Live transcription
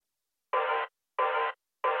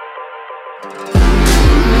All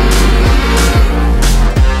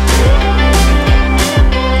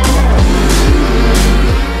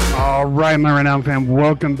right, my Renowned fam,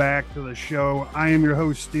 welcome back to the show. I am your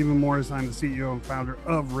host, Stephen Morris. I'm the CEO and founder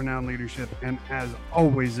of Renowned Leadership. And as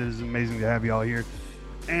always, it is amazing to have you all here.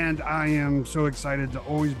 And I am so excited to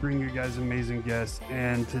always bring you guys amazing guests.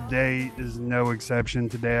 And today is no exception.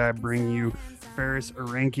 Today, I bring you Faris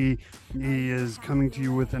Aranki. He is coming to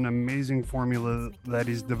you with an amazing formula that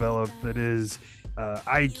he's developed that is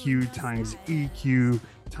IQ times EQ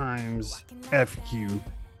times FQ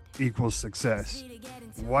equals success.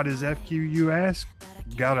 What is FQ, you ask?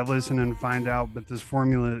 Gotta listen and find out. But this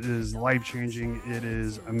formula is life-changing. It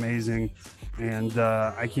is amazing. And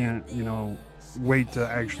I can't, wait to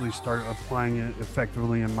actually start applying it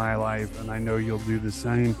effectively in my life. And I know you'll do the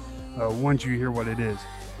same once you hear what it is.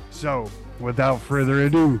 So without further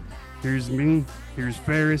ado, here's me, here's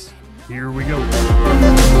Faris, here we go.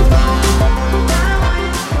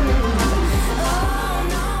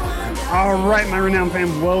 All right, my Renowned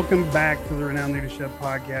fam, welcome back to the Renowned Leadership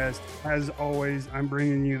Podcast. As always, I'm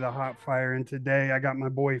bringing you the hot fire, and today I got my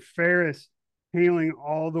boy Faris hailing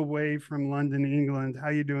all the way from London, England.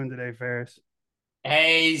 How you doing today, Faris?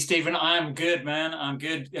 Hey, Stephen, I'm good, man. I'm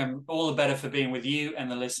good. I'm all the better for being with you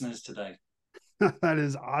and the listeners today. That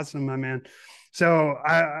is awesome, my man. So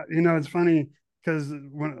it's funny because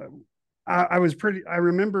when I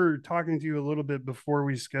remember talking to you a little bit before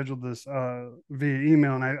we scheduled this via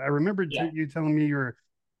email. And I remember you telling me you were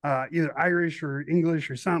either Irish or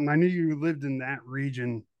English or something. I knew you lived in that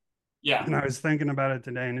region. Yeah. And I was thinking about it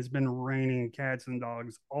today, and it's been raining cats and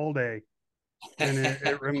dogs all day. And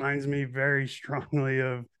it reminds me very strongly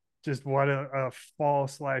of just what a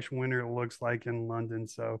fall/winter looks like in London.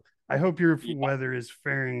 So I hope your weather is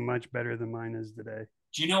faring much better than mine is today.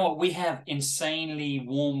 Do you know what? We have insanely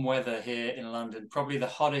warm weather here in London, probably the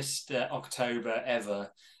hottest October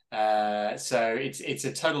ever. So it's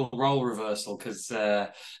a total role reversal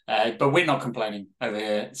but we're not complaining over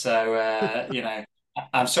here. So,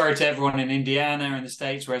 I'm sorry to everyone in Indiana and the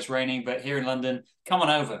States where it's raining, but here in London, come on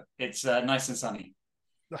over. It's nice and sunny.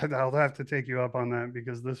 I'll have to take you up on that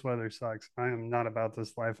because this weather sucks. I am not about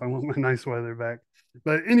this life. I want my nice weather back.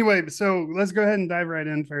 But anyway, so let's go ahead and dive right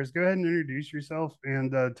in, Faris. Go ahead and introduce yourself and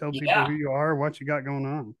tell people who you are, what you got going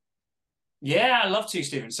on. Yeah, I'd love to,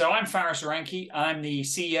 Stephen. So I'm Faris Aranki. I'm the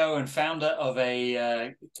CEO and founder of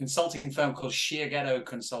a consulting firm called Shigeru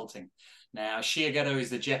Consulting. Now, Shigeru is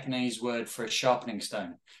the Japanese word for a sharpening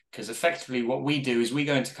stone, because effectively what we do is we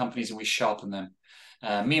go into companies and we sharpen them.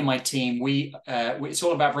 Me and my team, it's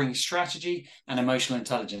all about bringing strategy and emotional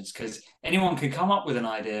intelligence, because anyone can come up with an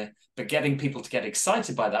idea, but getting people to get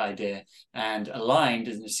excited by that idea and aligned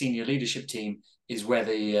as a senior leadership team is where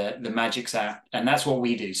the magic's at. And that's what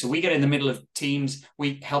we do. So we get in the middle of teams,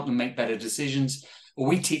 we help them make better decisions, or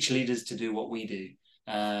we teach leaders to do what we do.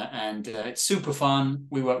 And it's super fun.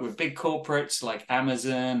 We work with big corporates like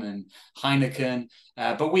Amazon and Heineken,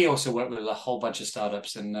 but we also work with a whole bunch of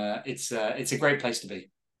startups, and it's a great place to be.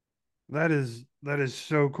 That is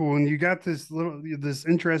so cool. And you got this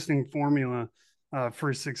interesting formula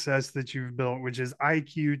for success that you've built, which is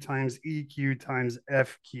IQ times EQ times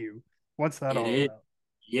FQ. What's that all about?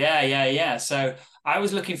 Yeah. So I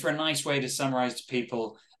was looking for a nice way to summarize to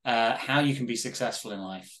people how you can be successful in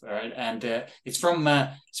life, right? And it's from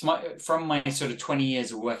my sort of 20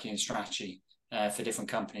 years of working in strategy for different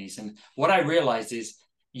companies. And what I realized is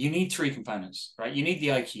you need three components, right? You need the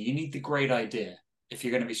IQ, you need the great idea if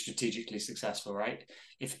you're going to be strategically successful, right?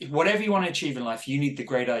 If whatever you want to achieve in life, you need the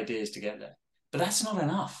great ideas to get there. But that's not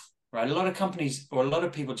enough, right? A lot of companies or a lot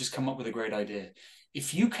of people just come up with a great idea.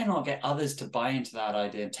 If you cannot get others to buy into that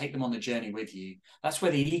idea and take them on the journey with you, that's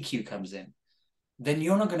where the EQ comes in. Then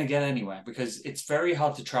you're not going to get anywhere, because it's very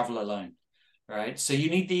hard to travel alone, right? So you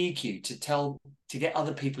need the EQ to get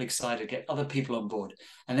other people excited, get other people on board.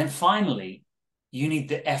 And then finally, you need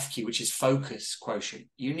the FQ, which is focus quotient.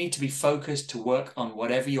 You need to be focused to work on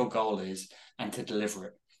whatever your goal is and to deliver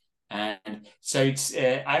it. And so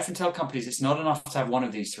I often tell companies it's not enough to have one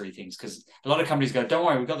of these three things, because a lot of companies go, don't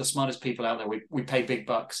worry, we've got the smartest people out there. We pay big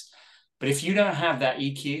bucks. But if you don't have that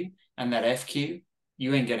EQ and that FQ,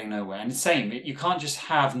 you ain't getting nowhere. And the same, you can't just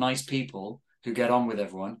have nice people who get on with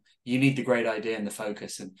everyone. You need the great idea and the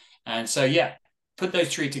focus. And so, put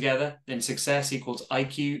those three together, then success equals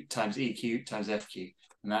IQ times EQ times FQ.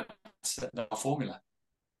 And that's the formula.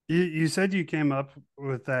 You said you came up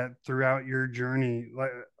with that throughout your journey.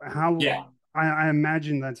 Like how? Yeah. I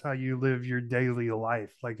imagine that's how you live your daily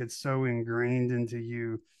life. Like it's so ingrained into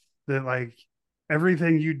you that like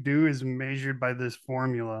everything you do is measured by this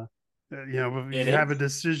formula. You It have a is.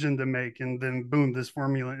 decision to make, and then boom, this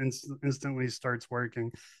formula instantly starts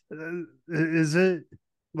working. Is it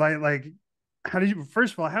like how did you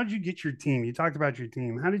first of all, how did you get your team? You talked about your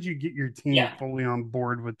team. How did you get your team Yeah. fully on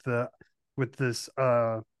board with this With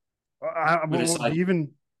a do side. you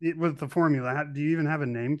even with the formula, do you even have a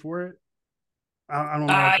name for it? I don't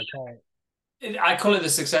know what I to call it. I call it the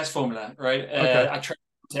success formula, right? Okay. I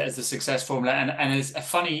trademarked it as the success formula, and it's a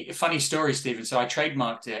funny story, Stephen. So I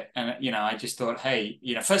trademarked it, and I just thought, hey,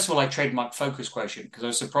 first of all, I trademarked focus quotient because I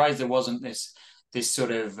was surprised there wasn't this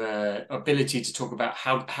sort of ability to talk about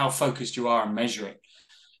how focused you are and measure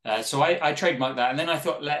it. So I trademarked that, and then I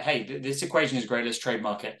thought, hey, this equation is great. Let's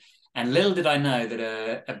trademark it. And little did I know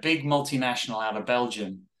that a big multinational out of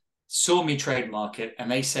Belgium saw me trademark it, and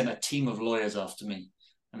they sent a team of lawyers after me,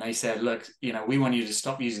 and they said, look, we want you to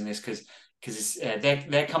stop using this because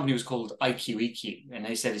their company was called IQEQ, and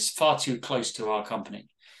they said it's far too close to our company.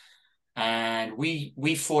 And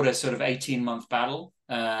we fought a sort of 18-month battle,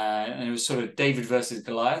 and it was sort of David versus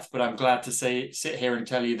Goliath. But I'm glad to sit here and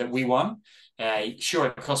tell you that we won. Sure,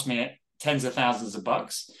 it cost me tens of thousands of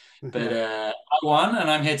bucks, but Yeah. I won, and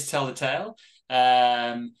I'm here to tell the tale.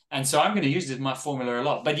 And so I'm going to use this my formula a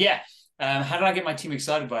lot. But yeah, how did I get my team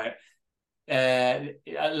excited by it?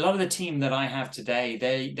 A lot of the team that I have today,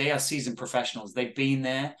 they are seasoned professionals. They've been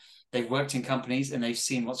there, they've worked in companies, and they've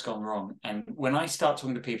seen what's gone wrong. And when I start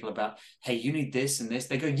talking to people about, hey, you need this and this,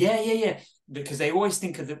 they go, yeah, because they always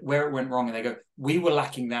think of where it went wrong, and they go, we were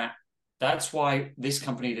lacking that. That's why this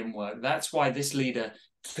company didn't work. That's why this leader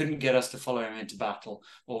couldn't get us to follow him into battle,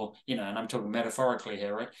 or and I'm talking metaphorically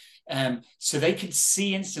here, right? So they could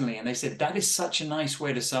see instantly, and they said that is such a nice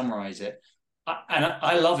way to summarize it.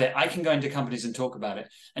 I love it. I can go into companies and talk about it.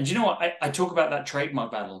 And you know what? I talk about that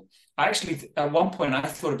trademark battle. I actually, at one point, I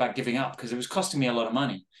thought about giving up because it was costing me a lot of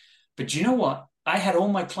money. But do you know what? I had all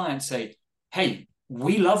my clients say, hey,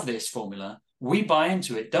 we love this formula. We buy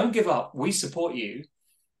into it. Don't give up. We support you.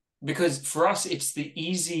 Because for us, it's the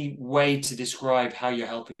easy way to describe how you're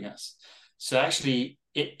helping us. So actually,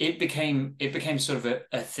 it became sort of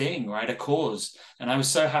a thing, right? A cause. And I was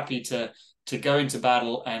so happy to go into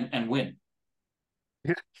battle and win.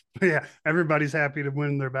 Yeah, everybody's happy to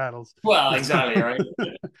win their battles. Well, exactly, right?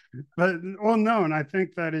 But well, no, and I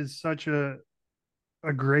think that is such a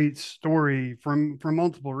great story from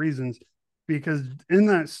multiple reasons, because in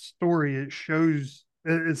that story it shows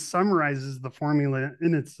it summarizes the formula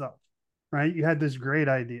in itself, right? You had this great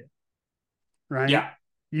idea, right? Yeah,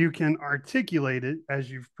 You can articulate it as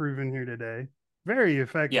you've proven here today very yeah.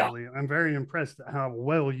 effectively. I'm very impressed at how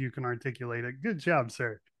well you can articulate it. Good job,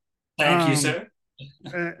 sir. Thank you, um sir.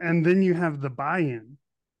 and then you have the buy-in,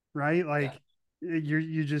 right? Yeah, Like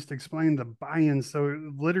you just explained the buy-in.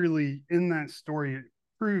 So literally in that story, it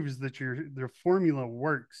proves that your formula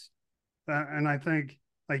works. And I think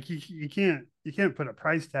like you can't put a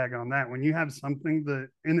price tag on that when you have something that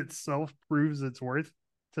in itself proves its worth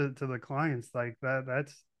to the clients like that.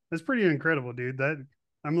 That's pretty incredible, dude. That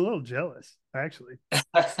I'm a little jealous, actually.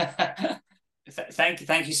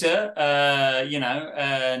 thank you, sir.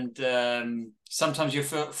 And sometimes you're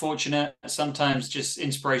fortunate, sometimes just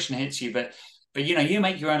inspiration hits you, but you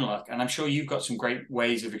make your own luck, and I'm sure you've got some great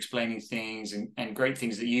ways of explaining things and great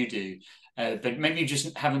things that you do. But maybe you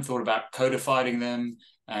just haven't thought about codifying them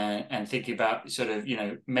and thinking about sort of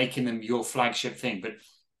making them your flagship thing. But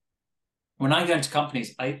when I go into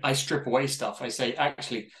companies, I strip away stuff. I say,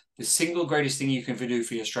 actually, the single greatest thing you can do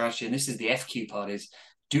for your strategy, and this is the FQ part, is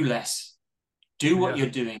do less. Do what Yeah.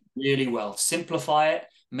 you're doing really well. Simplify it.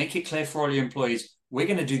 Make it clear for all your employees. We're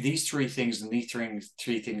going to do these three things and these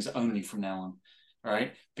three things only from now on,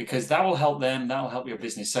 right? Because that will help them. That will help your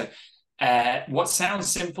business. So, what sounds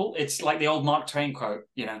simple, it's like the old Mark Twain quote.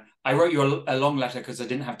 I wrote you a long letter because I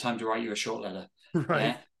didn't have time to write you a short letter.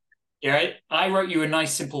 Right. Yeah, yeah. I wrote you a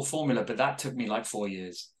nice simple formula, but that took me like 4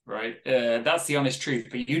 years, right? That's the honest truth.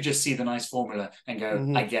 But you just see the nice formula and go, I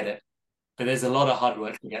Mm-hmm. get it. But there's a lot of hard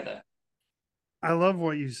work to get there. I love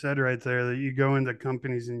what you said right there, that you go into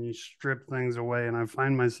companies and you strip things away. And I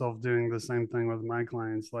find myself doing the same thing with my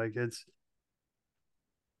clients. Like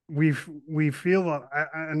we feel,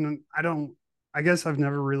 and I don't, I guess I've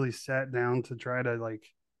never really sat down to try to like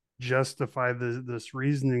justify this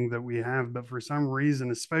reasoning that we have. But for some reason,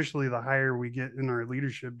 especially the higher we get in our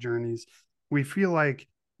leadership journeys, we feel like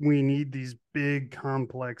we need these big,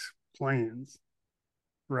 complex plans,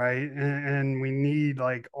 right? And we need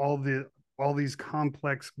like all these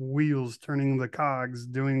complex wheels turning the cogs,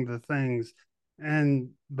 doing the things. And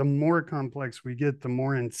the more complex we get, the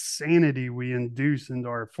more insanity we induce into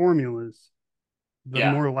our formulas, the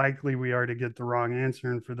Yeah. more likely we are to get the wrong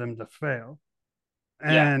answer and for them to fail.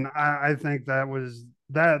 Yeah. And I think that was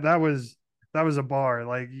a bar.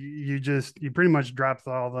 Like you pretty much dropped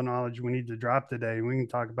all the knowledge we need to drop today. We can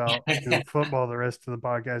talk about football the rest of the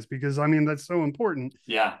podcast because I mean that's so important.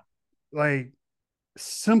 Yeah. Like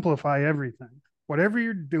simplify everything. Whatever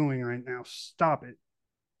you're doing right now, stop it.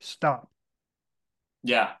 Stop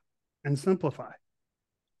Yeah. and simplify.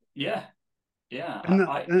 Yeah. Yeah.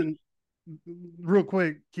 And real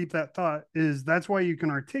quick, keep that thought is that's why you can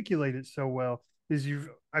articulate it so well is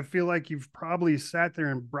I feel like you've probably sat there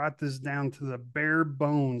and brought this down to the bare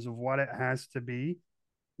bones of what it has to be,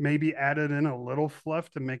 maybe added in a little fluff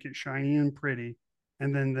to make it shiny and pretty,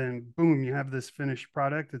 and then boom, you have this finished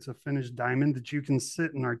product. It's a finished diamond that you can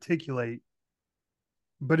sit and articulate.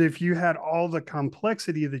 But if you had all the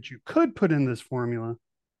complexity that you could put in this formula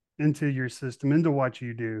into your system, into what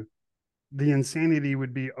you do, the insanity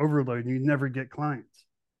would be overload. You'd never get clients.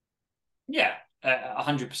 Yeah,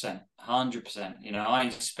 100%, 100%. I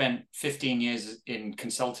spent 15 years in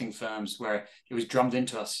consulting firms where it was drummed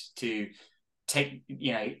into us to take,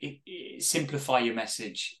 simplify your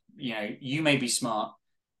message. You may be smart,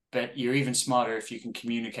 but you're even smarter if you can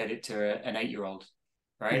communicate it to an 8-year-old,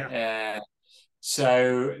 right? Yeah.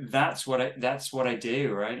 So that's what I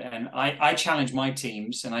do, right? And I challenge my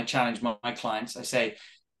teams and I challenge my clients. I say,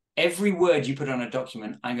 every word you put on a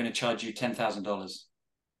document, I'm going to charge you $10,000.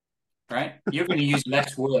 Right? You're going to use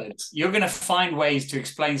less words. You're going to find ways to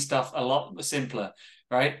explain stuff a lot simpler,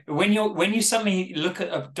 right? When you suddenly look at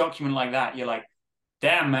a document like that, you're like,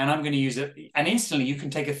 damn, man, I'm going to use it. And instantly you can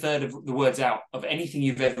take a third of the words out of anything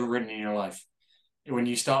you've ever written in your life when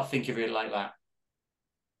you start thinking of it like that.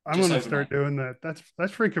 I'm Just gonna overnight. start doing that.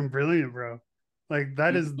 That's freaking brilliant, bro. Like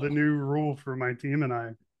that is the new rule for my team and I.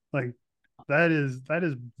 Like that is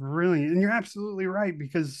brilliant. And you're absolutely right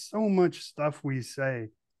because so much stuff we say,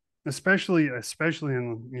 especially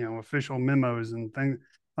in official memos and things,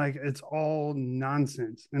 like it's all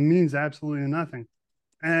nonsense. It means absolutely nothing.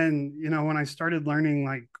 And when I started learning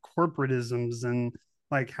like corporatisms and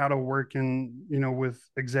like how to work in, with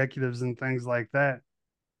executives and things like that,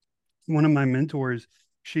 one of my mentors,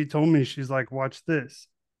 she told me, she's like, watch this.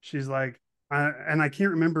 She's like, and I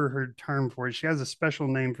can't remember her term for it. She has a special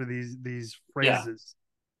name for these Yeah. phrases,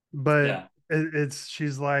 but Yeah.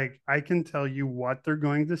 she's like, I can tell you what they're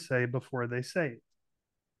going to say before they say it.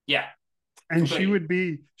 Yeah. And she Completely. would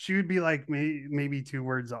be she would be like maybe two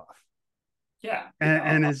words off. Yeah.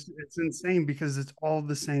 And it's insane because it's all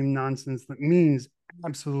the same nonsense that means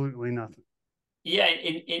absolutely nothing. Yeah.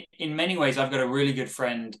 In many ways, I've got a really good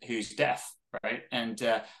friend who's deaf, right? And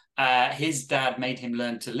his dad made him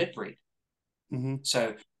learn to lip read. Mm-hmm.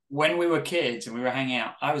 So when we were kids and we were hanging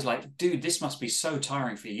out, I was like, dude, this must be so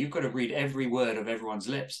tiring for you. You've got to read every word of everyone's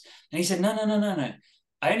lips. And he said, no, no, no, no, no.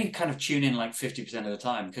 I only kind of tune in like 50% of the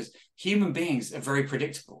time because human beings are very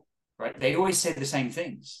predictable, right? They always say the same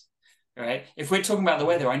things, right? If we're talking about the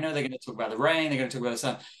weather, I know they're going to talk about the rain, they're going to talk about the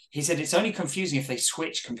sun. He said it's only confusing if they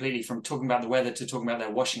switch completely from talking about the weather to talking about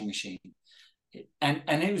their washing machine. And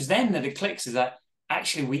it was then that it clicks is that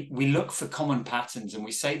actually we look for common patterns and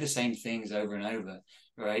we say the same things over and over,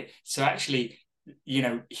 right? So actually,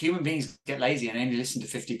 human beings get lazy and only listen to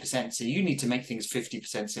 50%. So you need to make things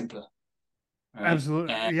 50% simpler, right?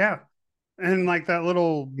 Absolutely. Yeah. And like that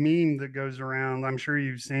little meme that goes around, I'm sure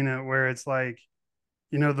you've seen it where it's like,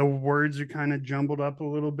 the words are kind of jumbled up a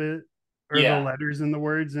little bit or the Yeah, letters in the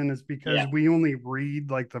words. And it's because yeah, we only read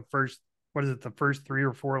like the first, what is it, the first three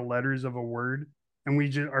or four letters of a word. And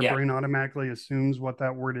our yeah, brain automatically assumes what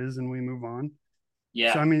that word is and we move on. So,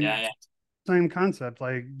 yeah, I mean, yeah, yeah, same concept,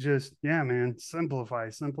 like just, yeah, man,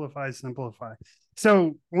 simplify, simplify, simplify.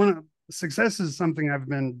 So, success is something I've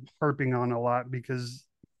been harping on a lot because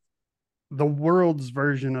the world's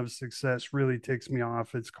version of success really ticks me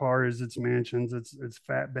off. It's cars, it's mansions, it's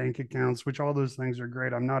fat bank accounts, which all those things are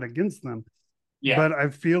great. I'm not against them, yeah. but I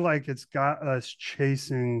feel like it's got us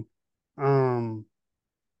chasing um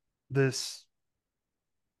this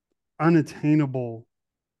unattainable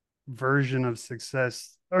version of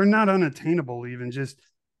success, or not unattainable, even just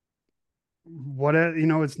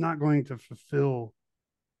it's not going to fulfill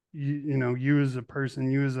you as a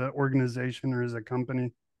person, you as an organization, or as a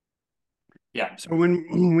company. Yeah. So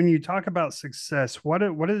when you talk about success, what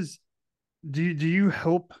is do you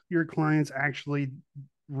help your clients actually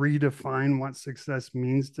redefine what success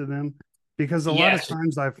means to them? Because a lot of Yes,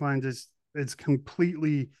 times I find it's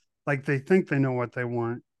completely like they think they know what they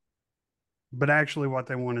want, but actually what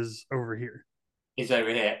they want is over here. it's over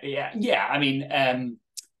here. Yeah, yeah. I mean,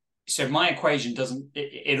 so my equation doesn't.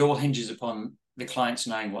 It all hinges upon the clients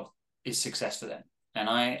knowing what is success for them, and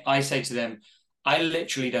I say to them, I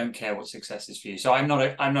literally don't care what success is for you. So I'm not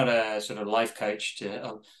a sort of life coach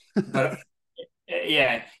but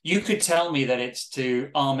yeah, you could tell me that it's to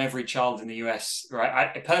arm every child in the US,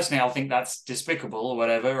 right? I personally, I'll think that's despicable or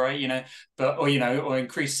whatever, right? Or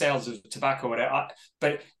increase sales of tobacco, or whatever.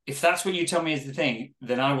 But if that's what you tell me is the thing,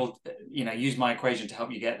 then I will, use my equation to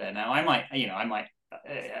help you get there. Now, I might,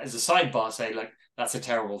 as a sidebar, say, like, that's a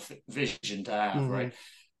terrible vision to have, Mm-hmm. right?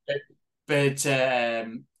 But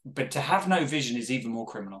but to have no vision is even more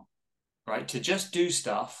criminal, right? To just do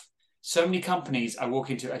stuff. So many companies I walk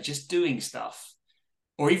into are just doing stuff,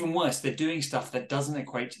 or even worse, they're doing stuff that doesn't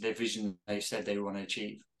equate to their vision they said they want to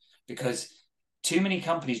achieve, because too many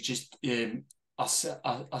companies just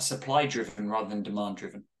are supply driven rather than demand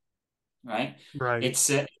driven, right? Right. It's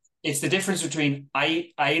the difference between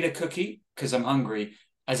I ate a cookie because I'm hungry,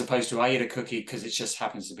 as opposed to I ate a cookie because it just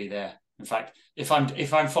happens to be there. In fact, if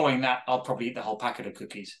I'm following that, I'll probably eat the whole packet of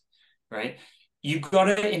cookies, right? You've got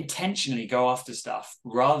to intentionally go after stuff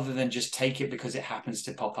rather than just take it because it happens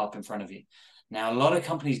to pop up in front of you. Now, a lot of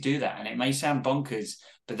companies do that, and it may sound bonkers,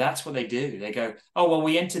 but that's what they do. They go, "Oh, well,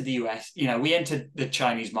 we entered the US, we entered the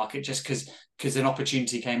Chinese market just because an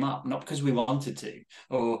opportunity came up, not because we wanted to,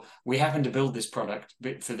 or we happened to build this product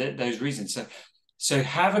for those reasons." So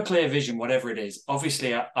have a clear vision, whatever it is.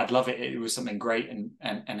 Obviously, I'd love it. It was something great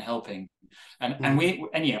and helping,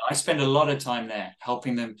 I spend a lot of time there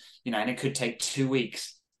helping them, and it could take 2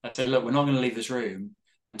 weeks. I said, look, we're not going to leave this room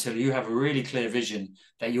until you have a really clear vision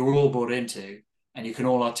that you're all bought into and you can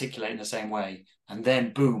all articulate in the same way, and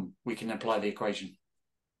then boom, we can apply the equation.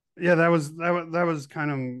 Yeah, that was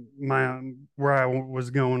kind of my where I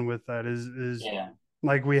was going with that is Yeah,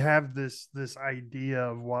 like we have this idea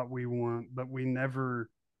of what we want, but we never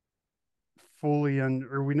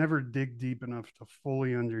or we never dig deep enough to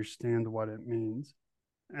fully understand what it means.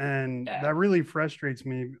 And yeah, that really frustrates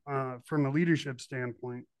me from a leadership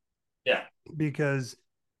standpoint yeah, because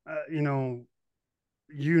you've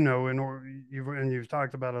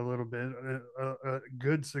talked about it a little bit. A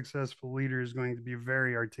good, successful leader is going to be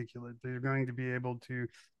very articulate. They're going to be able to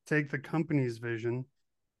take the company's vision,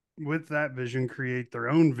 with that vision, create their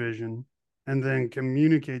own vision, and then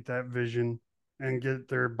communicate that vision and get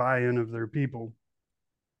their buy-in of their people.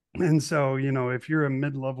 And so, if you're a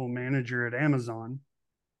mid-level manager at Amazon,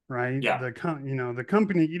 right, yeah. the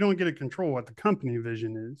company, you don't get to control what the company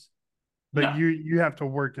vision is, but No, you have to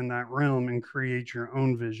work in that realm and create your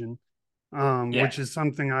own vision, yeah, which is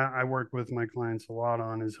something I work with my clients a lot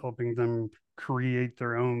on, is helping them create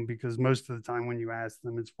their own, because most of the time when you ask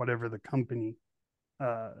them, it's whatever the company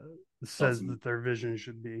uh, says doesn't. that their vision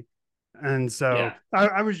should be. And so Yeah,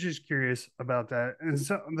 I was just curious about that. And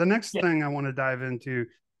so the next yeah, thing I want to dive into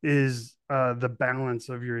is the balance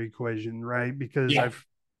of your equation, right? Because yeah,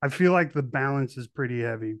 I feel like the balance is pretty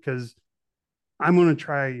heavy, because I'm going to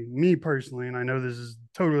try, me personally, and I know this is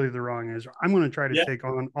totally the wrong answer. I'm going to try to yeah. take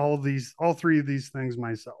on all three of these things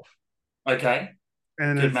myself. Okay,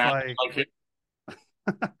 And good it's man. like, I like it.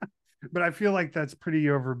 but I feel like that's pretty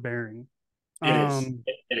overbearing. It is. Um,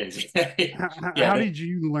 It is. how Yeah. did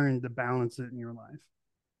you learn to balance it in your life?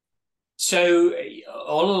 So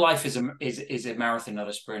all of life is a marathon, not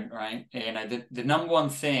a sprint, right? The number one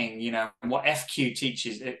thing, what FQ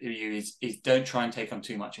teaches you is don't try and take on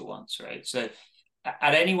too much at once, right? So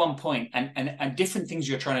at any one point, and different things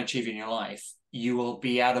you're trying to achieve in your life, you will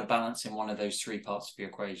be out of balance in one of those three parts of your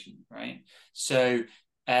equation, right? So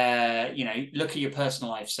look at your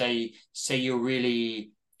personal life. Say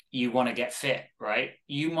you want to get fit, right?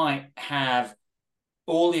 You might have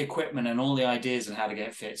all the equipment and all the ideas on how to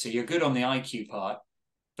get fit. So you're good on the IQ part,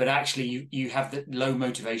 but actually you have the low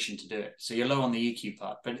motivation to do it. So you're low on the EQ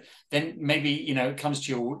part. But then maybe it comes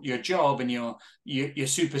to your job, and you're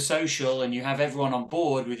super social and you have everyone on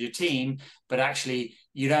board with your team, but actually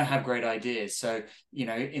you don't have great ideas. So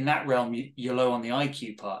in that realm you're low on the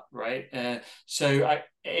IQ part, right? In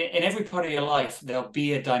every part of your life there'll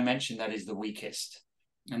be a dimension that is the weakest,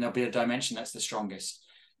 and there'll be a dimension that's the strongest.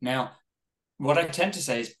 Now, what I tend to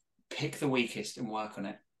say is pick the weakest and work on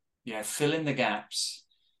it. Fill in the gaps.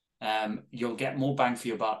 You'll get more bang for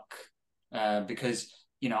your buck, because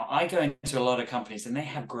I go into a lot of companies and they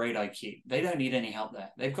have great IQ. They don't need any help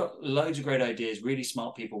there. They've got loads of great ideas, really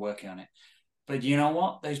smart people working on it. But you know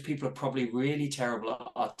what? Those people are probably really terrible at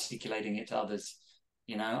articulating it to others.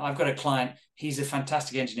 I've got a client. He's a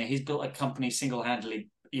fantastic engineer. He's built a company single-handedly.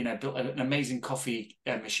 Built an amazing coffee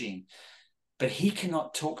machine, but he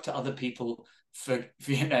cannot talk to other people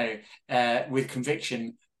with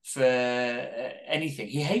conviction for anything.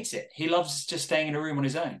 He hates it. He loves just staying in a room on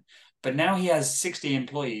his own. But now he has 60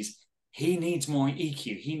 employees. he needs more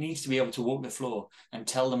EQ. He needs to be able to walk the floor and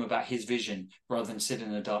tell them about his vision rather than sit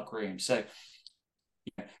in a dark room. So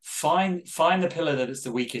find the pillar that is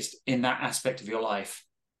the weakest in that aspect of your life.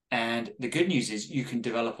 And the good news is you can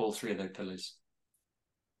develop all three of those pillars.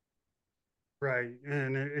 Right.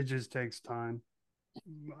 And it just takes time.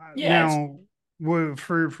 Yeah, Now,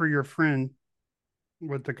 for your friend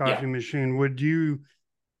with the yeah. coffee machine, would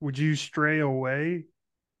you stray away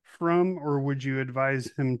from, or would you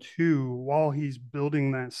advise him to, while he's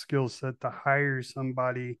building that skill set, to hire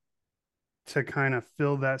somebody to kind of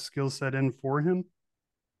fill that skill set in for him?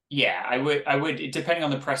 Yeah, I would, depending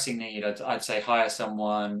on the pressing need, I'd say hire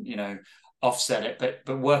someone, offset it,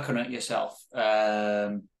 but work on it yourself.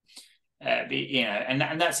 And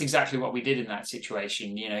that's exactly what we did in that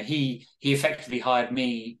situation. He effectively hired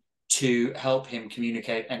me to help him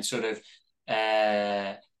communicate and sort of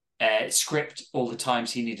uh, script all the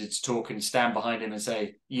times he needed to talk and stand behind him and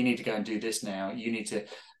say, "You need to go and do this now. You need to."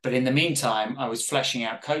 But in the meantime, I was fleshing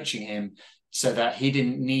out, coaching him so that he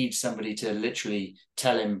didn't need somebody to literally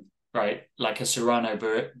tell him, right, like a Cyrano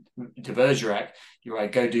de Bergerac, you're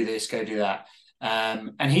right, go do this, go do that.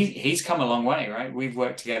 And he's come a long way, right? We've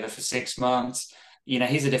worked together for 6 months.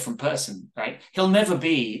 He's a different person, right? He'll never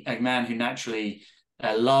be a man who naturally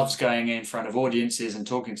loves going in front of audiences and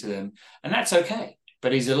talking to them, and that's okay.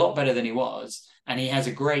 But he's a lot better than he was, and he has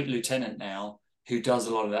a great lieutenant now who does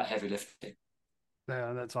a lot of that heavy lifting.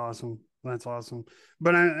 Yeah, that's awesome. That's awesome.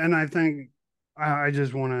 But I think I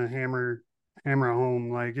just want to hammer home,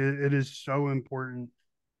 like it is so important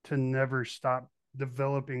to never stop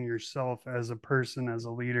developing yourself as a person, as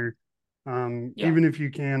a leader. Yeah, Even if you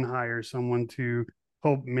can hire someone to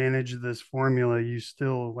help manage this formula, you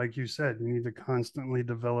still, like you said, you need to constantly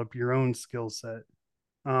develop your own skill set.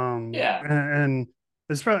 yeah, And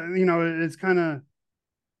especially, it's kind of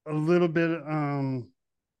a little bit,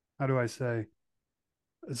 how do I say?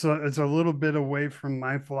 It's a little bit away from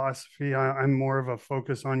my philosophy. I'm more of a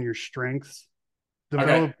focus on your strengths, okay,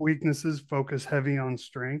 develop weaknesses, focus heavy on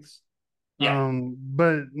strengths. yeah,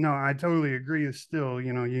 But no, I totally agree. Still,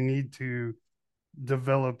 you need to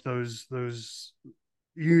develop those.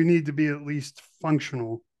 You need to be at least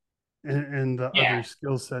functional in the other yeah.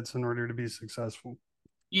 skill sets in order to be successful.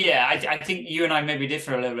 Yeah, I think you and I maybe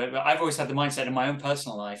differ a little bit, but I've always had the mindset in my own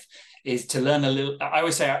personal life is to learn a little. I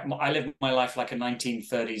always say I live my life like a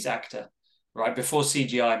 1930s actor, right? Before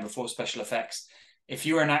CGI and before special effects. If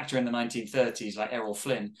you were an actor in the 1930s, like Errol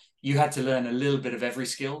Flynn, you had to learn a little bit of every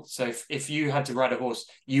skill. So if you had to ride a horse,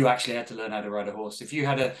 you actually had to learn how to ride a horse. If you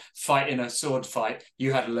had to fight in a sword fight,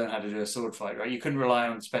 you had to learn how to do a sword fight, right? You couldn't rely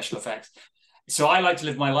on special effects. So I like to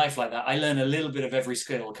live my life like that. I learn a little bit of every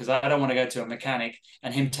skill because I don't want to go to a mechanic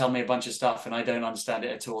and him tell me a bunch of stuff and I don't understand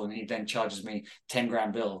it at all, and he then charges me 10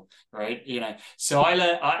 grand bill, right? So I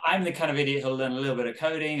learn. I'm the kind of idiot who'll learn a little bit of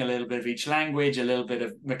coding, a little bit of each language, a little bit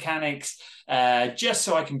of mechanics, just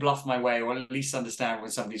so I can bluff my way or at least understand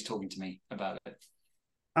when somebody's talking to me about it.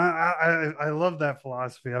 I love that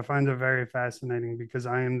philosophy. I find it very fascinating because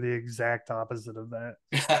I am the exact opposite of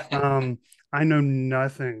that. Um, I know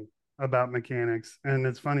nothing about mechanics, and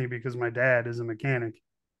it's funny because my dad is a mechanic.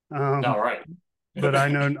 No, Um, right. but I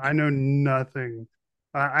know nothing.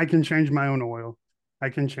 I can change my own oil. I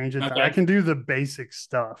can change it. I Okay. can do the basic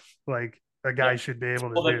stuff like a Yeah. guy should be able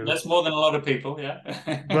to do. That's more than a lot of people. Yeah.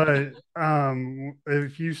 But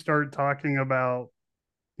if you start talking about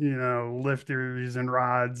lifters and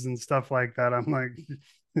rods and stuff like that, I'm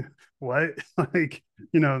like, what? Like,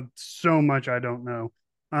 so much I don't know.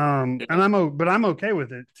 And but I'm okay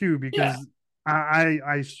with it too Yeah. because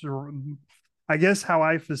I guess how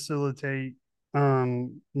I facilitate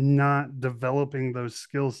not developing those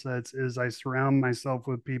skill sets is I surround myself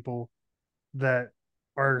with people that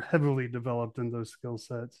are heavily developed in those skill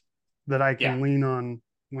sets that I Yeah. can lean on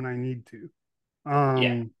when I need to.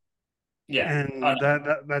 Yeah. Yeah. Oh,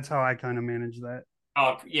 And that's how I kind of manage that.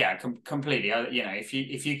 oh yeah, completely. If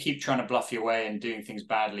you keep trying to bluff your way and doing things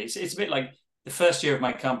badly, it's a bit like the first year of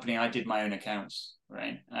my company. I did my own accounts,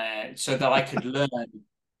 right, so that I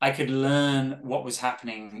could learn what was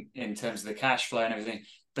happening in terms of the cash flow and everything.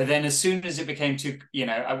 But then, as soon as it became too,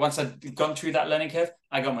 once I'd gone through that learning curve,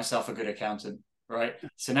 I got myself a good accountant, right?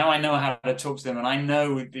 So now I know how to talk to them, and I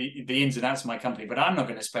know the ins and outs of my company. But I'm not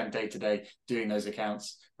going to spend day to day doing those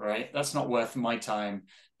accounts, right? That's not worth my time,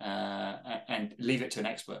 and leave it to an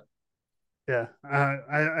expert. Yeah,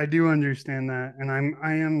 I do understand that,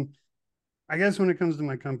 and I guess when it comes to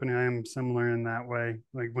my company, I am similar in that way.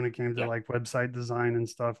 Like when it came to Yeah. like website design and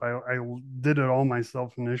stuff, I did it all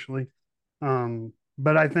myself initially,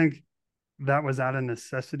 but I think that was out of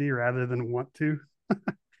necessity rather than want to.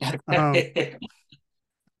 Um,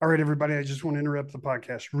 All right, everybody, I just want to interrupt the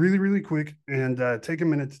podcast really, really quick and take a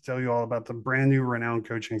minute to tell you all about the brand new Renown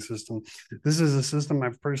coaching system. This is a system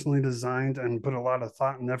I've personally designed and put a lot of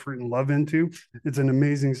thought and effort and love into. It's an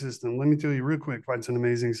amazing system. Let me tell you real quick why it's an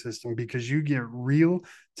amazing system, because you get real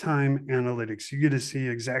time analytics. You get to see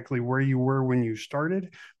exactly where you were when you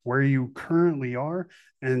started, where you currently are,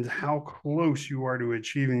 and how close you are to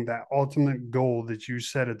achieving that ultimate goal that you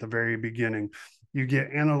set at the very beginning. You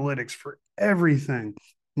get analytics for everything.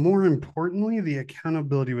 More importantly, the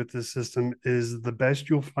accountability with this system is the best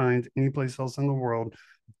you'll find anyplace else in the world.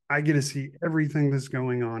 I get to see everything that's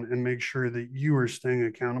going on and make sure that you are staying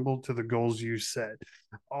accountable to the goals you set.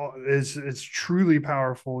 It's truly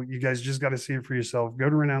powerful. You guys just got to see it for yourself. Go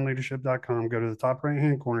to renownleadership.com, go to the top right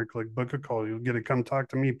hand corner, click book a call. You'll get to come talk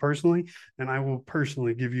to me personally, and I will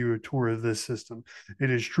personally give you a tour of this system. It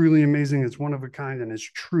is truly amazing. It's one of a kind, and it's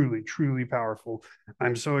truly, truly powerful.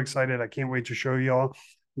 I'm so excited. I can't wait to show y'all.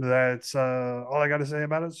 That's all I got to say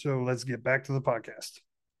about it. So let's get back to the podcast.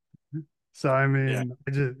 So I Yeah, mean,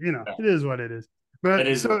 I just yeah. it is what it is. It But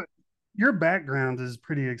is. so your background is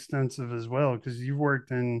pretty extensive as well, because you've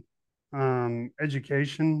worked in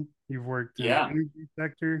education, you've worked in the Yeah, energy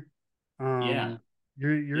sector. yeah, Um,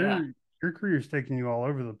 your yeah. your career's taking you all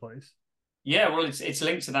over the place. Yeah, well, it's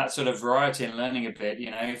linked to that sort of variety and learning a bit.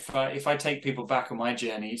 If I take people back on my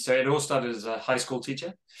journey, so it all started as a high school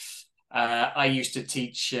teacher. I used to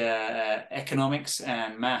teach economics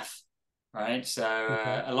and math, right? So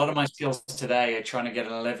Okay. a lot of my skills today are trying to get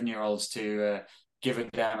an 11-year-olds to give a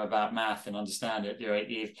damn about math and understand it.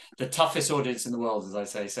 Right? The toughest audience in the world, as I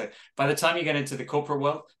say. So by the time you get into the corporate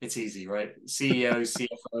world, it's easy, right? CEOs,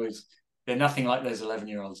 CFOs, they're nothing like those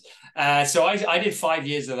 11-year-olds. So I did 5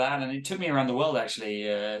 years of that, and it took me around the world,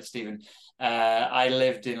 actually, Stephen. I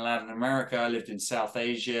lived in Latin America, I lived in South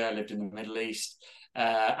Asia, I lived in the Middle East.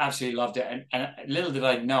 Absolutely loved it, and little did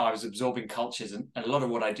I know I was absorbing cultures, and a lot of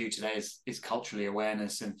what I do today is culturally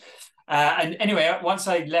awareness. And anyway, once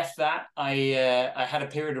I left that, I had a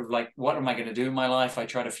period of like, what am I going to do in my life? I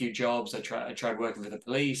tried a few jobs. I tried working for the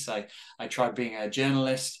police. I tried being a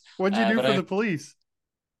journalist. What'd you do But for the police?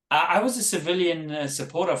 I was a civilian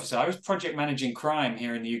support officer. I was project managing crime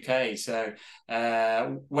here in the UK. So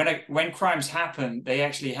when crimes happen, they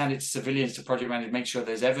actually hand it to civilians to project manage, make sure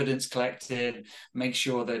there's evidence collected, make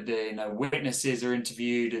sure that witnesses are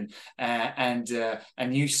interviewed, and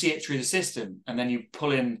you see it through the system, and then you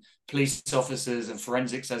pull in police officers and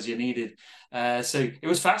forensics as you needed. So it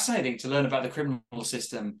was fascinating to learn about the criminal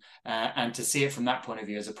system and to see it from that point of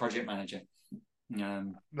view as a project manager.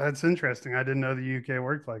 That's interesting. I didn't know the UK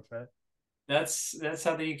worked like that. That's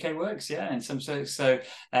how the UK works, yeah. In some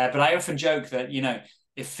but I often joke that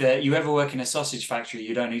if you ever work in a sausage factory,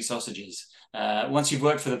 you don't eat sausages. Once you've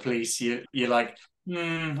worked for the police, you're like,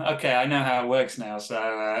 okay, I know how it works now. So,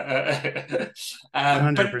 but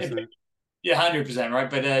 100%. yeah, 100%, right.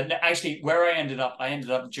 But actually, where I ended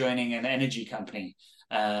up joining an energy company.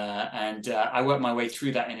 And I worked my way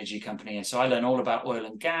through that energy company. And so I learned all about oil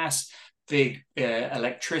and gas, big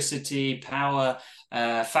electricity, power,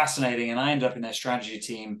 fascinating. And I ended up in their strategy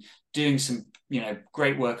team doing some,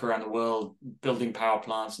 great work around the world, building power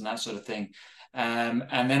plants and that sort of thing.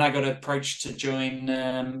 And then I got approached to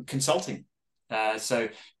join consulting. So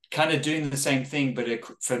kind of doing the same thing, but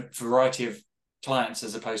for a variety of clients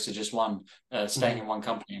as opposed to just one staying in one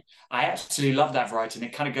company. I absolutely love that variety, and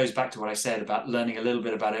it kind of goes back to what I said about learning a little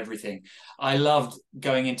bit about everything. I loved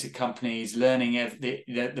going into companies, learning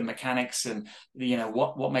the mechanics and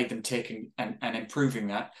what made them tick, and improving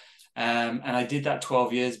that. And I did that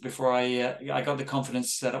 12 years before I got the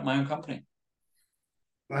confidence to set up my own company.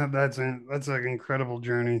 That's an incredible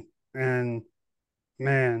journey, and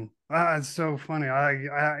man, it's so funny.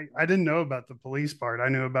 I didn't know about the police part. I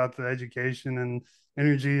knew about the education and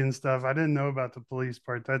energy and stuff. I didn't know about the police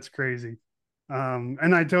part. That's crazy.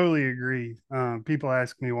 And I totally agree. People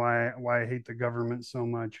ask me why I hate the government so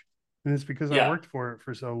much, and it's because I Yeah, worked for it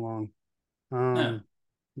for so long. yeah, Um,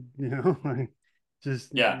 like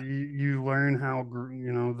just yeah, you learn how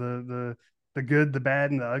the good, the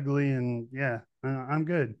bad, and the ugly, and yeah, I'm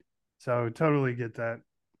good. So totally get that.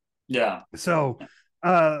 yeah, So,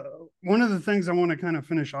 uh, one of the things I want to kind of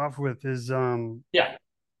finish off with is yeah,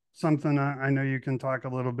 something I know you can talk a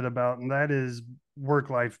little bit about, and that is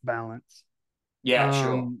work-life balance. yeah.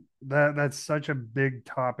 Sure. That's such a big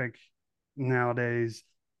topic nowadays,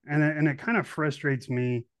 and it kind of frustrates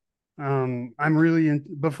me. I'm really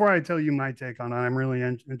before I tell you my take on it, I'm really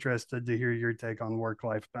interested to hear your take on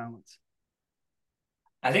work-life balance.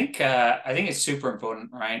 I think it's super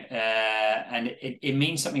important, right? And it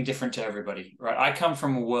means something different to everybody, right? I come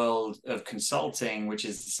from a world of consulting, which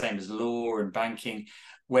is the same as law and banking,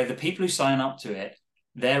 where the people who sign up to it,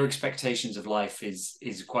 their expectations of life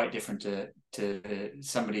is quite different to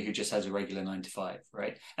somebody who just has a regular 9 to 5,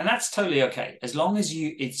 right? And that's totally okay, as long as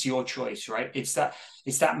it's your choice, right? It's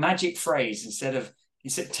that magic phrase, instead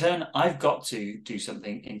turn I've got to do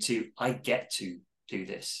something into I get to do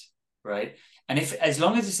this, right? And as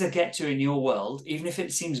long as it's a get to in your world, even if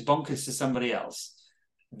it seems bonkers to somebody else,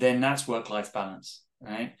 then that's work-life balance,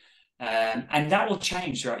 right? And that will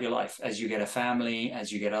change throughout your life as you get a family,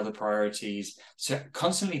 as you get other priorities. So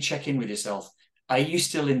constantly check in with yourself. Are you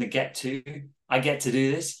still in the get to? I get to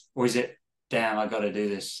do this, or is it, damn, I got to do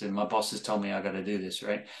this, and my boss has told me I got to do this,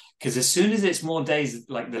 right? Because as soon as it's more days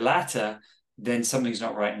like the latter, then something's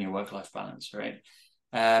not right in your work-life balance, right?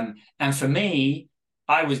 And for me,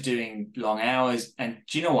 I was doing long hours, and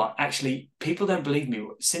do you know what? Actually, people don't believe me.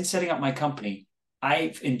 Since setting up my company,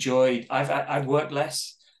 I've worked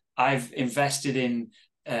less. I've invested in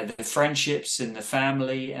the friendships and the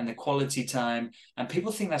family and the quality time. And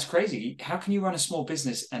people think that's crazy. How can you run a small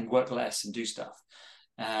business and work less and do stuff?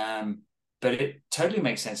 But it totally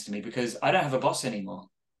makes sense to me, because I don't have a boss anymore,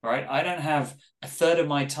 right? I don't have a third of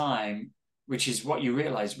my time, which is what you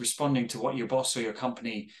realize, responding to what your boss or your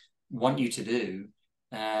company want you to do.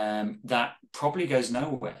 That probably goes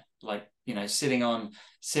nowhere. Like, sitting on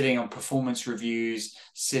performance reviews,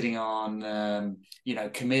 sitting on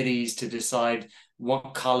committees to decide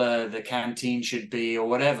what color the canteen should be or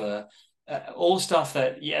whatever, all stuff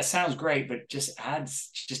that sounds great, but just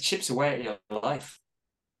chips away at your life.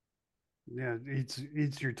 Yeah,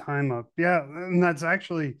 eats your time up. Yeah, and that's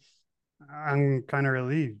actually, I'm kind of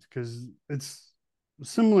relieved, because it's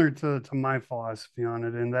similar to my philosophy on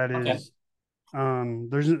it, and that Okay. is,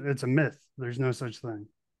 it's a myth. There's no such thing.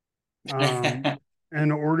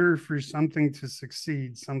 In order for something to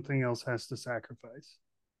succeed, something else has to sacrifice.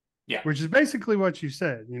 Yeah. Which is basically what you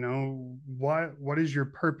said. What is your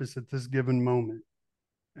purpose at this given moment?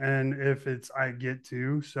 And if it's I get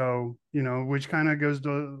to, so, which kind of goes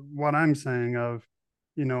to what I'm saying of,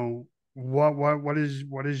 what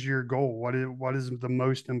is your goal? What is the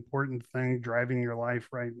most important thing driving your life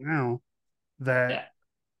right now that Yeah.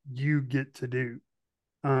 you get to do?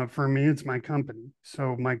 For me, it's my company.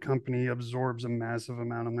 So my company absorbs a massive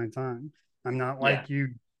amount of my time. I'm not Yeah. like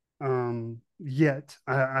you yet.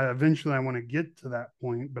 I eventually I want to get to that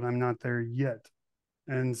point, but I'm not there yet.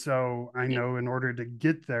 And so I Yeah. know in order to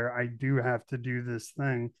get there, I do have to do this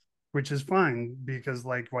thing, which is fine, because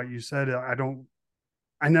like what you said,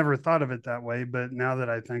 I never thought of it that way. But now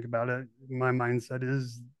that I think about it, my mindset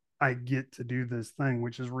is I get to do this thing,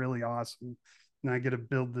 which is really awesome. And I get to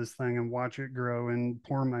build this thing and watch it grow and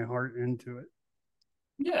pour my heart into it.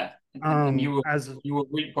 Yeah. And As you will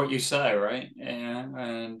reap what you sow, right? Yeah.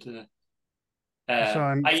 And so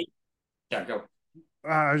go.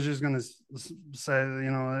 I was just gonna say,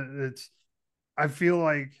 I feel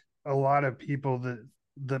like a lot of people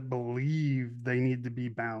that believe they need to be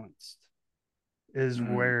balanced is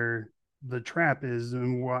Mm. where the trap is,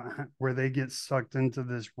 and where they get sucked into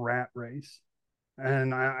this rat race.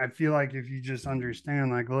 And I feel like if you just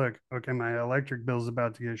understand, like, look, okay, my electric bill's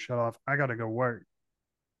about to get shut off. I got to go work.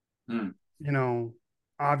 Mm. You know,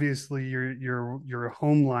 Obviously your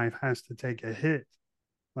home life has to take a hit,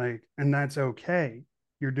 like, and that's okay.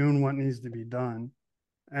 You're doing what needs to be done.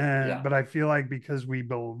 Yeah. But I feel like because we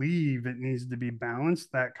believe it needs to be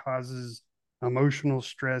balanced, that causes emotional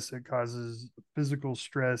stress, it causes physical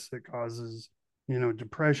stress, it causes,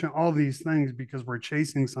 depression, all these things, because we're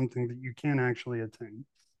chasing something that you can't actually attain.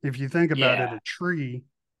 If you think about it, Yeah. a tree,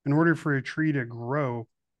 in order for a tree to grow,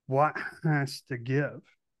 what has to give?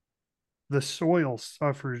 The soil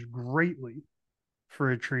suffers greatly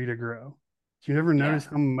for a tree to grow. Do you ever Yeah. notice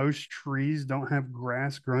how most trees don't have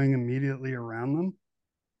grass growing immediately around them?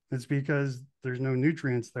 It's because there's no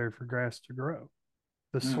nutrients there for grass to grow.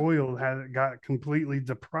 The Mm. soil had got completely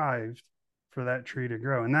deprived for that tree to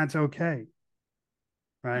grow, and that's okay,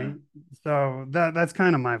 right? Mm. So that's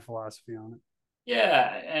kind of my philosophy on it.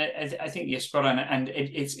 Yeah, I think you're spot on, and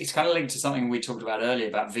it's kind of linked to something we talked about earlier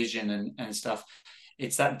about vision and stuff.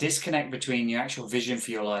 It's that disconnect between your actual vision for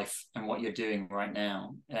your life and what you're doing right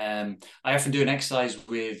now. I often do an exercise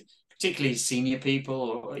with particularly senior people,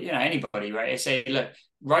 or anybody, right? I say, look,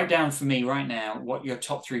 write down for me right now what your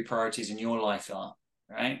top 3 priorities in your life are,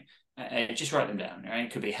 right? Just write them down, right?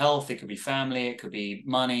 It could be health, it could be family, it could be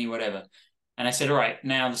money, whatever. And I said, all right,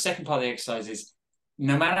 now the second part of the exercise is,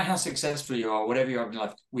 no matter how successful you are, whatever you are in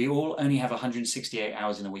life, we all only have 168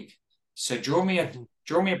 hours in a week. So draw me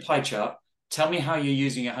a pie chart. Tell me how you're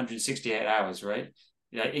using 168 hours, right?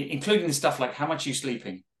 Including the stuff like how much are you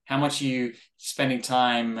sleeping, How much are you spending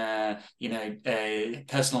time,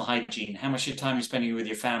 personal hygiene? How much of your time are you spending with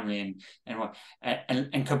your family,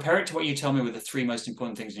 and compare it to what you tell me with the three most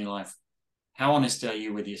important things in your life. How honest are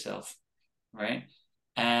you with yourself, right?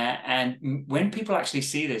 And when people actually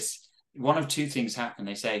see this, one of two things happen.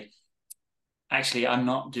 They say, actually, I'm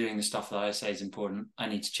not doing the stuff that I say is important. I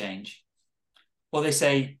need to change. Or they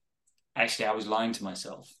say, actually, I was lying to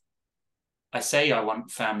myself. I say I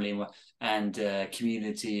want family and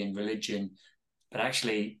community and religion, but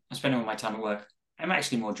actually, I'm spending all my time at work. I'm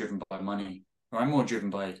actually more driven by money, or I'm more driven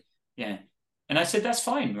by, yeah. And I said, that's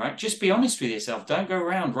fine, right? Just be honest with yourself. Don't go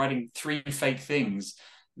around writing three fake things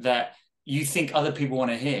that you think other people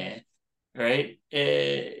want to hear, right?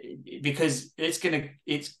 Because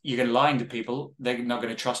you're gonna lying to people. They're not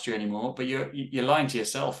going to trust you anymore. But you're lying to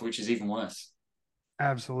yourself, which is even worse.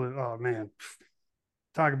 Absolutely. Oh man,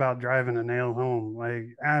 talk about driving a nail home.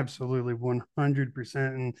 Like absolutely 100%.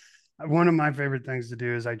 And one of my favorite things to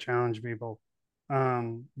do is I challenge people.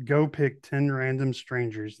 Go pick 10 random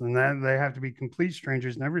strangers, and that they have to be complete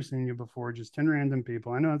strangers, never seen you before, just 10 random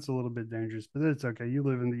people. I know it's a little bit dangerous, but it's okay. You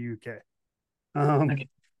live in the UK. Okay.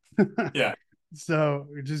 Um, Yeah. so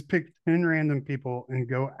just pick 10 random people and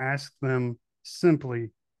go ask them simply,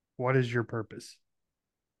 what is your purpose?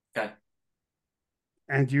 Okay.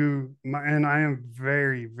 And I am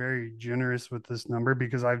very, very generous with this number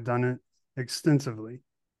because I've done it extensively.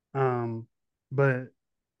 But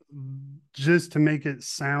just to make it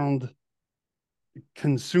sound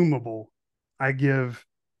consumable, I give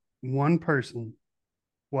one person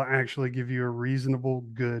will actually give you a reasonable,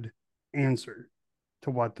 good answer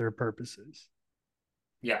to what their purpose is.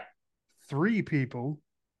 Yeah. Three people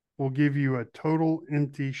will give you a total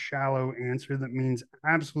empty, shallow answer that means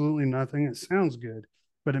absolutely nothing. It sounds good,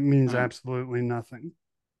 but it means Mm. absolutely nothing.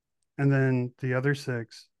 And then the other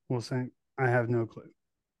six will say, I have no clue.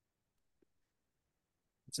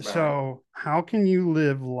 That's about right. So, how can you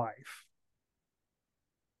live life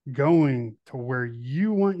going to where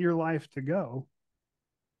you want your life to go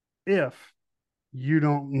if you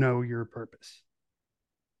don't know your purpose?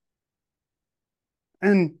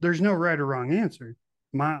 And there's no right or wrong answer.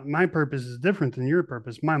 My purpose is different than your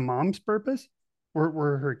purpose. My mom's purpose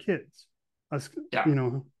were her kids. Us, Yeah.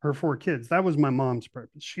 her four kids. That was my mom's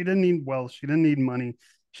purpose. She didn't need wealth. She didn't need money.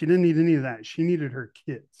 She didn't need any of that. She needed her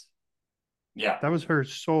kids. Yeah. That was her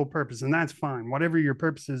sole purpose. And that's fine. Whatever your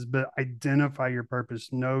purpose is, but identify your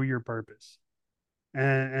purpose, know your purpose. Yeah.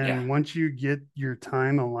 And once you get your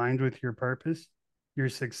time aligned with your purpose, your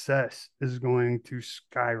success is going to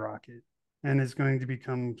skyrocket and it's going to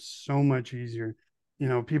become so much easier.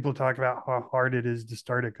 People talk about how hard it is to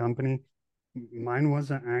start a company. Mine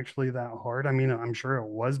wasn't actually that hard. I mean, I'm sure it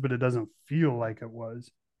was, but it doesn't feel like it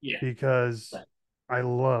was Yeah. because Right. I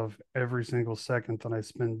love every single second that I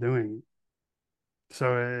spend doing it.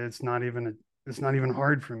 So it's not even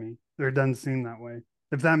hard for me. It doesn't seem that way.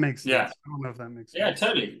 If that makes Yeah. sense. I don't know if that makes Yeah, sense.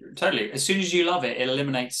 totally, totally. As soon as you love it, it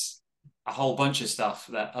eliminates a whole bunch of stuff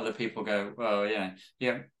that other people go, "Oh, yeah,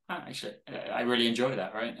 yeah." Actually, I really enjoy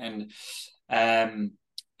that, right? Um,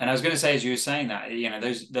 and I was going to say, as you were saying that,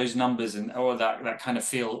 those numbers and all that kind of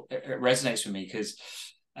feel it resonates with me because,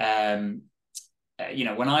 um,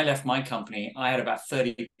 when I left my company, I had about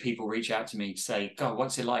 30 people reach out to me to say, "God,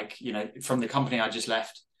 what's it like?" From the company I just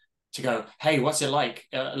left to go, hey, what's it like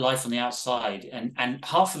life on the outside? And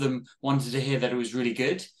half of them wanted to hear that it was really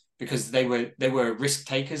good because they were risk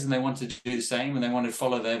takers and they wanted to do the same and they wanted to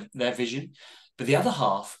follow their vision. But the other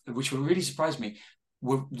half, which really surprised me,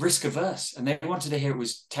 were risk averse and they wanted to hear it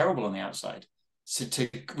was terrible on the outside. So to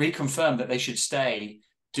reconfirm that they should stay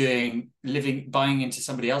buying into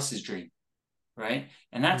somebody else's dream, right?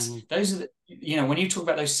 And Mhm. those are when you talk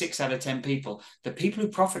about those 6 out of 10 people, the people who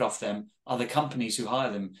profit off them are the companies who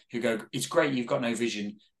hire them, who go, it's great, you've got no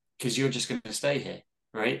vision because you're just going to stay here,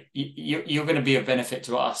 right? You're going to be of benefit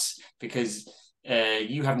to us because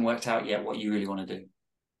you haven't worked out yet what you really want to do.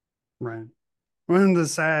 Right. Well, the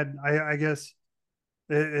sad, I guess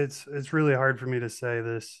it's really hard for me to say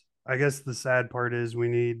this. I guess the sad part is we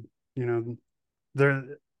need, you know, there.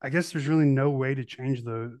 I guess there's really no way to change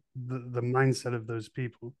the mindset of those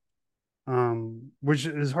people, which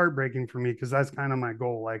is heartbreaking for me because that's kind of my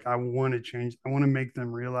goal. Like I want to change. I want to make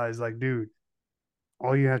them realize, like, dude,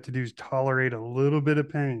 all you have to do is tolerate a little bit of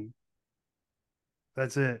pain.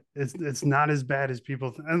 That's it. It's not as bad as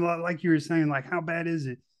people. And like you were saying, like how bad is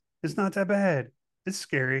it? It's not that bad. It's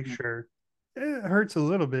scary, sure. It hurts a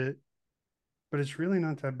little bit, but it's really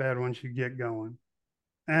not that bad once you get going.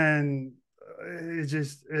 And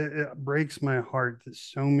it breaks my heart that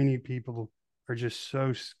so many people are just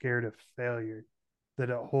so scared of failure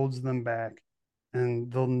that it holds them back.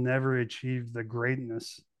 and they'll never achieve the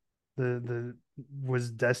greatness the was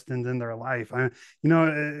destined in their life. If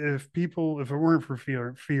it weren't for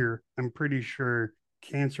fear, I'm pretty sure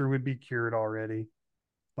cancer would be cured already.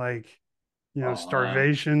 Like, Oh,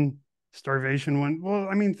 starvation when, well,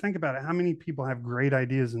 I mean, think about it. How many people have great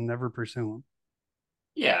ideas and never pursue them?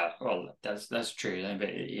 yeah, well, that's true. But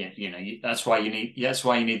that's why you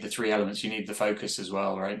need the three elements. You need the focus as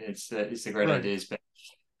well, right? It's the great Right. ideas, but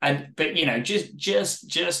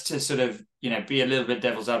just to sort of be a little bit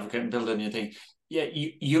devil's advocate and build on your thing. Yeah,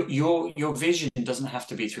 your vision doesn't have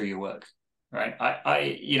to be through your work, right?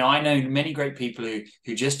 I know many great people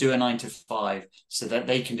who just do a 9 to 5 so that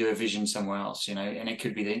they can do a vision somewhere else, and it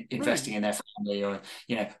could be Right. investing in their family, or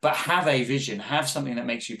but have a vision, have something that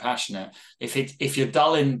makes you passionate. If you're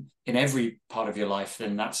dull in every part of your life,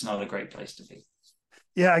 then that's not a great place to be.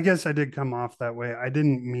 Yeah, I guess I did come off that way. I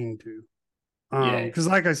didn't mean to. Yeah, Because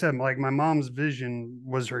like I said, like my mom's vision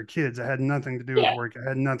was her kids. It had nothing to do with yeah, work. It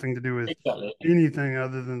had nothing to do with exactly. anything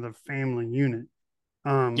other than the family unit.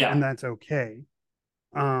 And Yeah, that's okay.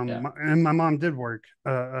 yeah, And my mom did work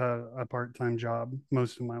a part-time job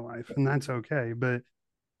most of my life, and that's okay. But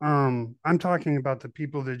I'm talking about the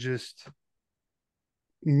people that just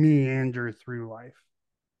meander through life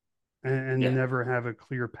and yeah, never have a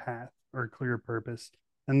clear path or clear purpose.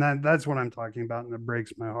 And that's what I'm talking about, and it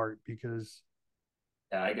breaks my heart because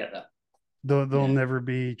yeah. I get that. they'll Yeah. never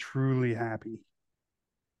be truly happy,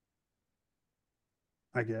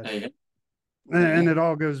 I guess. There you go. There you And go. it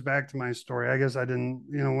all goes back to my story. I guess I didn't,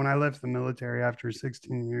 when I left the military after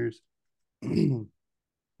 16 years,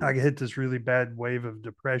 I hit this really bad wave of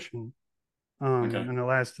depression. Okay. And it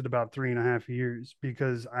lasted about 3.5 years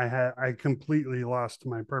because I completely lost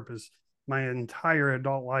my purpose. My entire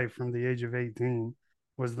adult life from the age of 18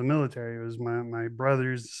 was the military. It was my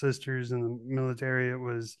brothers, sisters in the military. It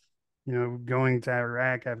was, going to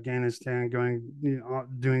Iraq, Afghanistan, going,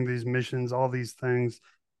 doing these missions, all these things.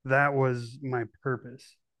 That was my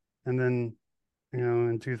purpose. And then,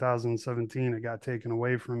 in 2017, it got taken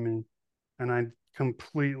away from me, and I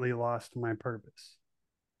completely lost my purpose.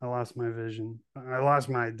 I lost my vision. I lost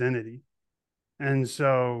my identity. And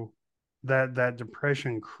so that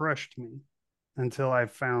depression crushed me until I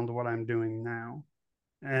found what I'm doing now.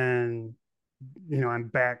 And I'm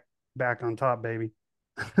back on top, baby.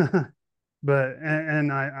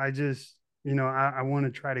 And I just, I want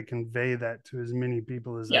to try to convey that to as many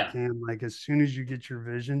people as I Yeah. can. Like, as soon as you get your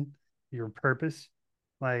vision, your purpose,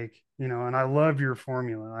 like, and I love your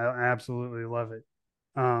formula. I absolutely love it.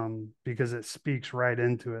 Because it speaks right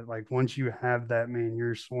into it. Like, once you have that, man,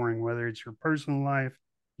 you're soaring, whether it's your personal life,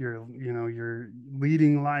 your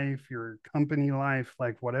leading life, your company life,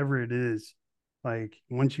 like whatever it is. Like,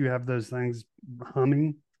 once you have those things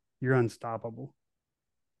humming, you're unstoppable.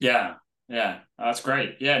 Yeah. Yeah. That's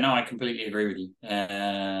great. Yeah. No, I completely agree with you.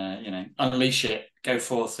 Unleash it, go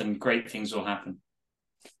forth, and great things will happen.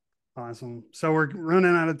 Awesome. So we're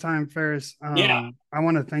running out of time, Faris. Yeah. I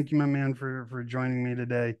want to thank you, my man, for joining me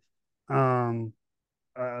today. Um,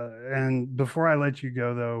 and before I let you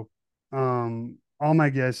go, though, all my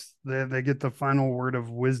guests, they get the final word of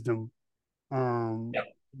wisdom, um, Yeah.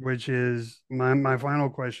 which is my final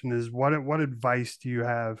question is what advice do you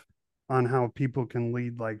have on how people can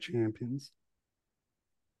lead like champions?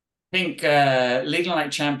 I think leading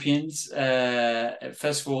like champions,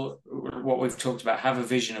 first of all, what we've talked about, have a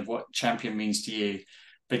vision of what champion means to you.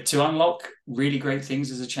 But to unlock really great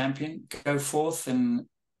things as a champion, go forth and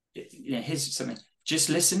here's something. Just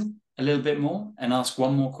listen a little bit more and ask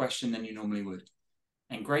one more question than you normally would.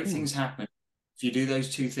 And great Hmm. things happen if you do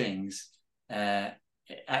those two things, uh,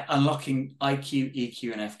 unlocking IQ,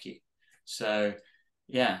 EQ, and FQ. So,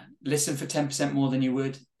 yeah, listen for 10% more than you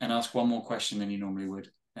would and ask one more question than you normally would.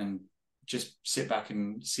 And just sit back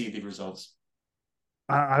and see the results.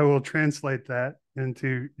 I will translate that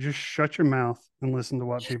into just shut your mouth and listen to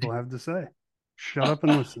what people have to say. Shut up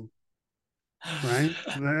and listen. Right.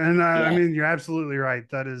 And I Yeah. mean, you're absolutely right.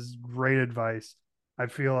 That is great advice. I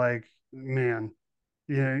feel like, man,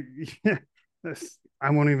 yeah, this,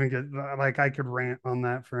 I won't even get, like, I could rant on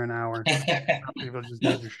that for an hour. People just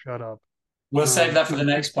need to shut up. We'll save Um, that for the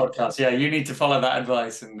next podcast. Yeah, you need to follow that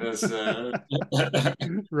advice. And there's,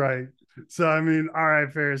 right. So, I mean, all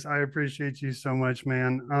right, Ferris, I appreciate you so much,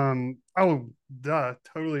 man. Oh, duh,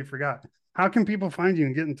 totally forgot. How can people find you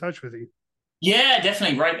and get in touch with you? Yeah,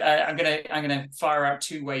 definitely. Right. I'm gonna fire out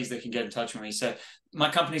two ways they can get in touch with me. So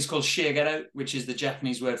my company is called Shigeru, which is the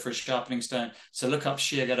Japanese word for a sharpening stone. So look up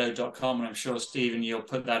shigeru.com, and I'm sure Stephen, you'll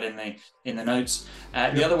put that in the notes. The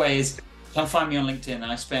Yep. other way is come find me on LinkedIn.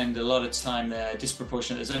 I spend a lot of time there,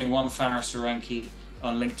 disproportionate. There's only one Faris Aranki.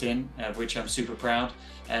 on LinkedIn, of which I'm super proud.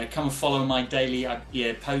 Come and follow my daily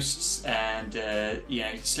posts and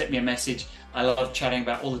slip me a message. I love chatting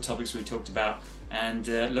about all the topics we talked about, and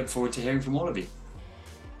look forward to hearing from all of you.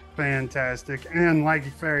 Fantastic. And like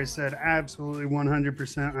Faris said, absolutely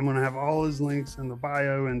 100%. I'm going to have all his links in the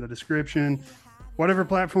bio and the description. Whatever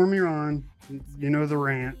platform you're on, you know the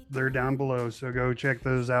rant, they're down below. So go check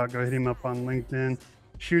those out. Go hit him up on LinkedIn.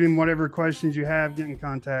 Shoot him whatever questions you have. Get in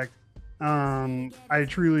contact. I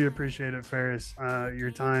truly appreciate it, Faris.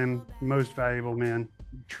 Your time, most valuable, man.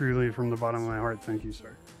 Truly, from the bottom of my heart, thank you,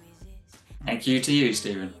 sir. Thank you to you,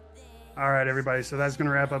 Stephen. All right, everybody. So that's going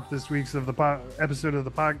to wrap up this week's episode of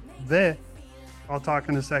the pod. I'll talk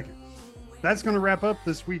in a second. That's going to wrap up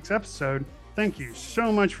this week's episode. Thank you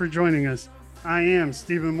so much for joining us. I am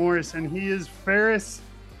Stephen Morris, and he is Faris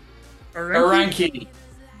Aranki.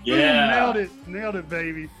 Yeah. Nailed it,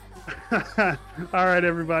 baby. All right,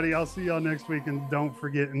 everybody. I'll see y'all next week. And don't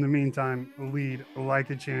forget, in the meantime, lead like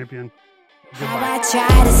a champion. Goodbye. How I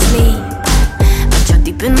try to sleep, but you're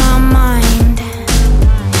deep in my mind.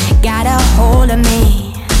 Got a hold of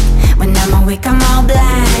me. When I'm awake, I'm all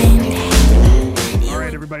blind. All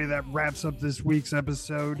right, everybody, that wraps up this week's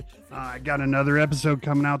episode. I got another episode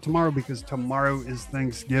coming out tomorrow because tomorrow is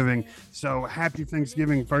Thanksgiving. So happy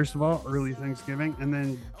Thanksgiving, first of all, early Thanksgiving, and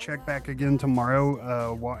then check back again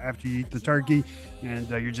tomorrow after you eat the turkey and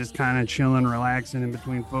you're just kind of chilling, relaxing in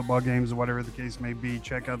between football games or whatever the case may be.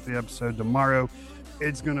 Check out the episode tomorrow.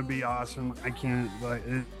 It's going to be awesome. I can't,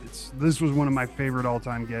 this was one of my favorite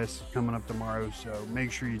all-time guests coming up tomorrow, so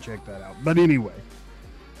make sure you check that out. But anyway,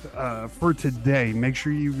 for today, make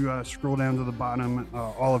sure you scroll down to the bottom.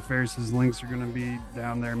 All of Faris's links are going to be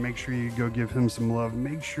down there. Make sure you go give him some love.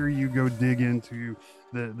 Make sure you go dig into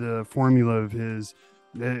the formula of his.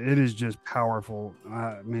 It is just powerful,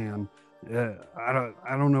 man. I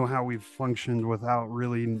don't know how we've functioned without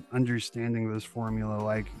really understanding this formula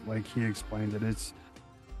like he explained it. It's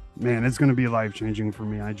going to be life-changing for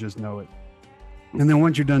me. I just know it. And then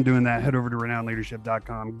once you're done doing that, head over to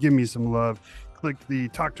renownedleadership.com. Give me some love. Click the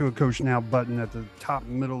Talk to a Coach Now button at the top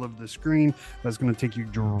middle of the screen. That's going to take you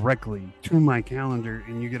directly to my calendar,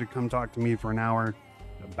 and you get to come talk to me for an hour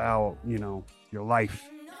about, your life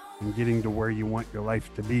and getting to where you want your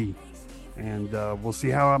life to be. And we'll see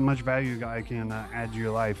how much value I can add to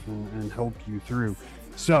your life and help you through.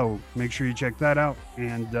 So make sure you check that out.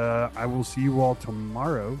 And I will see you all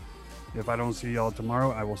tomorrow. If I don't see y'all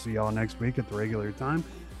tomorrow, I will see y'all next week at the regular time.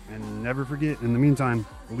 And never forget, in the meantime,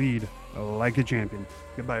 lead like a champion.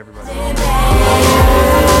 Goodbye, everybody.